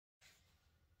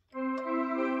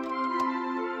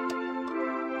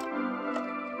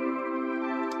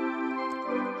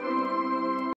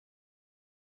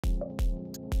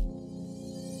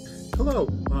Hello,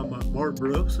 I'm Mark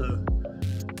Brooks.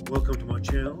 Welcome to my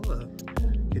channel.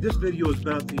 This video is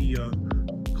about the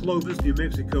Clovis, New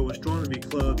Mexico Astronomy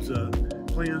Club's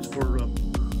plans for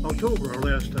October, our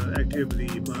last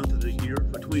activity month of the year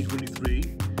for 2023.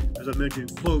 As I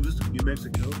mentioned, Clovis, New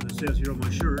Mexico, and it says here on my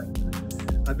shirt.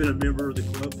 I've been a member of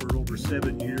the club for over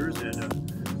 7 years, and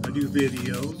I do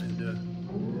videos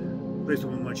and place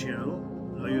them on my channel.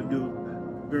 I do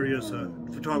various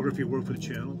photography work for the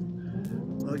channel.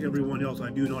 Like everyone else, I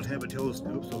do not have a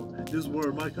telescope, so this is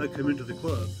where I come into the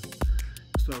club.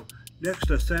 So next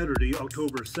Saturday,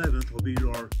 October 7th, will be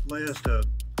our last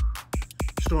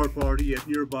star party at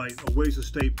nearby Oasis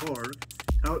State Park,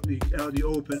 out in the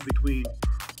open between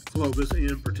Clovis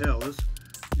and Portales.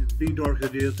 And being dark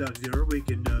as it is out there, we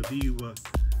can view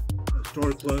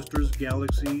star clusters,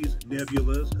 galaxies,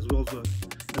 nebulas, as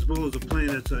well as the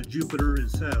planets Jupiter and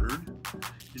Saturn.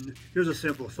 And here's a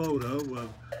simple photo of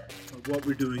what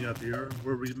we're doing up here,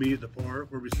 where we meet at the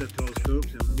park, where we set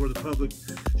telescopes, and where the public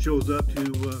shows up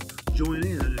to join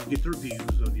in and get their views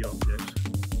of the objects.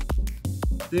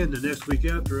 Then the next week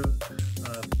after,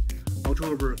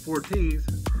 October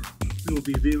 14th, we will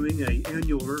be viewing an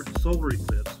annular solar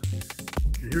eclipse.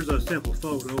 And here's a simple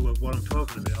photo of what I'm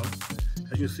talking about.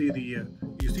 As you see,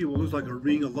 you see what looks like a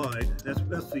ring of light. That's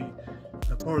the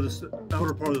part of the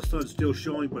outer part of the sun still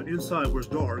showing, but inside where it's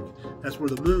dark, that's where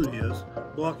the moon is,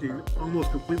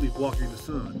 almost completely blocking the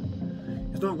sun.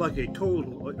 It's not like a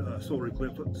total solar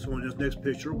eclipse, so in this next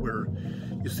picture where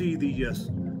you see the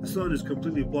sun is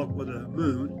completely blocked by the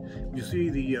moon. You see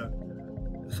the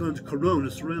sun's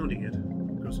corona surrounding it.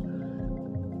 Because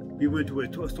we went to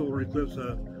a solar eclipse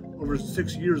over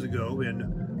 6 years ago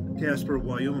in Casper,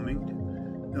 Wyoming.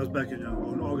 That was back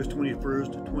on August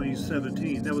 21st,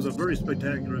 2017. That was a very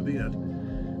spectacular event.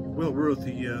 Well worth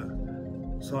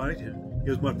the sight, and it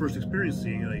was my first experience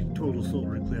seeing a total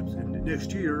solar eclipse. And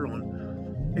next year,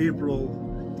 on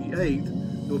April the 8th,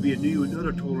 there will be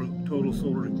another total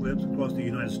solar eclipse across the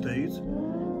United States.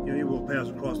 And it will pass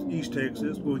across East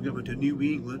Texas, going up into New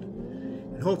England.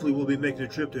 And hopefully we'll be making a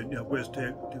trip to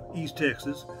East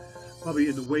Texas, probably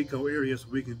in the Waco area, so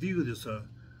we can view this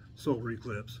solar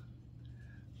eclipse.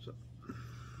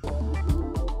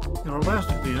 And our last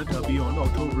event will be on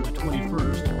October the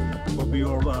 21st. Will be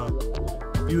our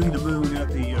viewing the moon at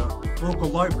the local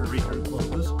library here in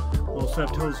Clovis. We'll set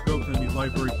telescopes in the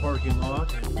library parking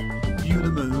lot and view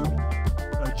the moon,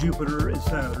 Jupiter and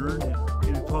Saturn.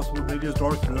 And if possible, maybe it's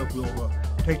dark enough, we'll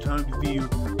take time to view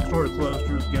star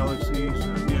clusters, galaxies,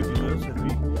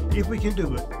 nebulas, if we can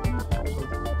do it.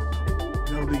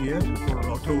 So that'll be it for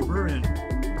October, and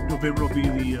November will be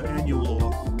the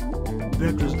annual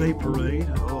Veterans Day Parade.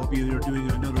 I'll be there doing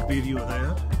another video of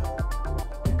that.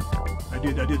 I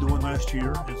did the one last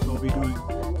year, and so I'll be doing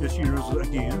this year's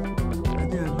again.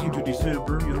 And then into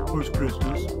December, of course,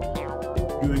 Christmas,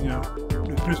 doing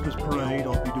the Christmas parade.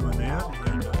 I'll be doing that,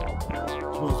 and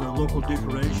as well as local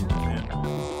decorations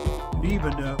and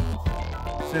even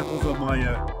samples of my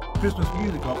Christmas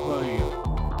music I'll play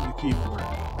on the keyboard.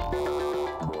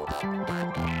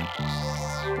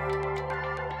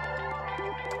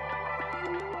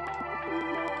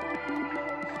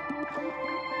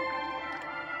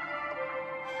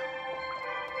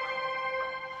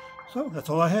 So that's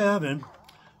all I have, and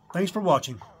thanks for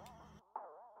watching.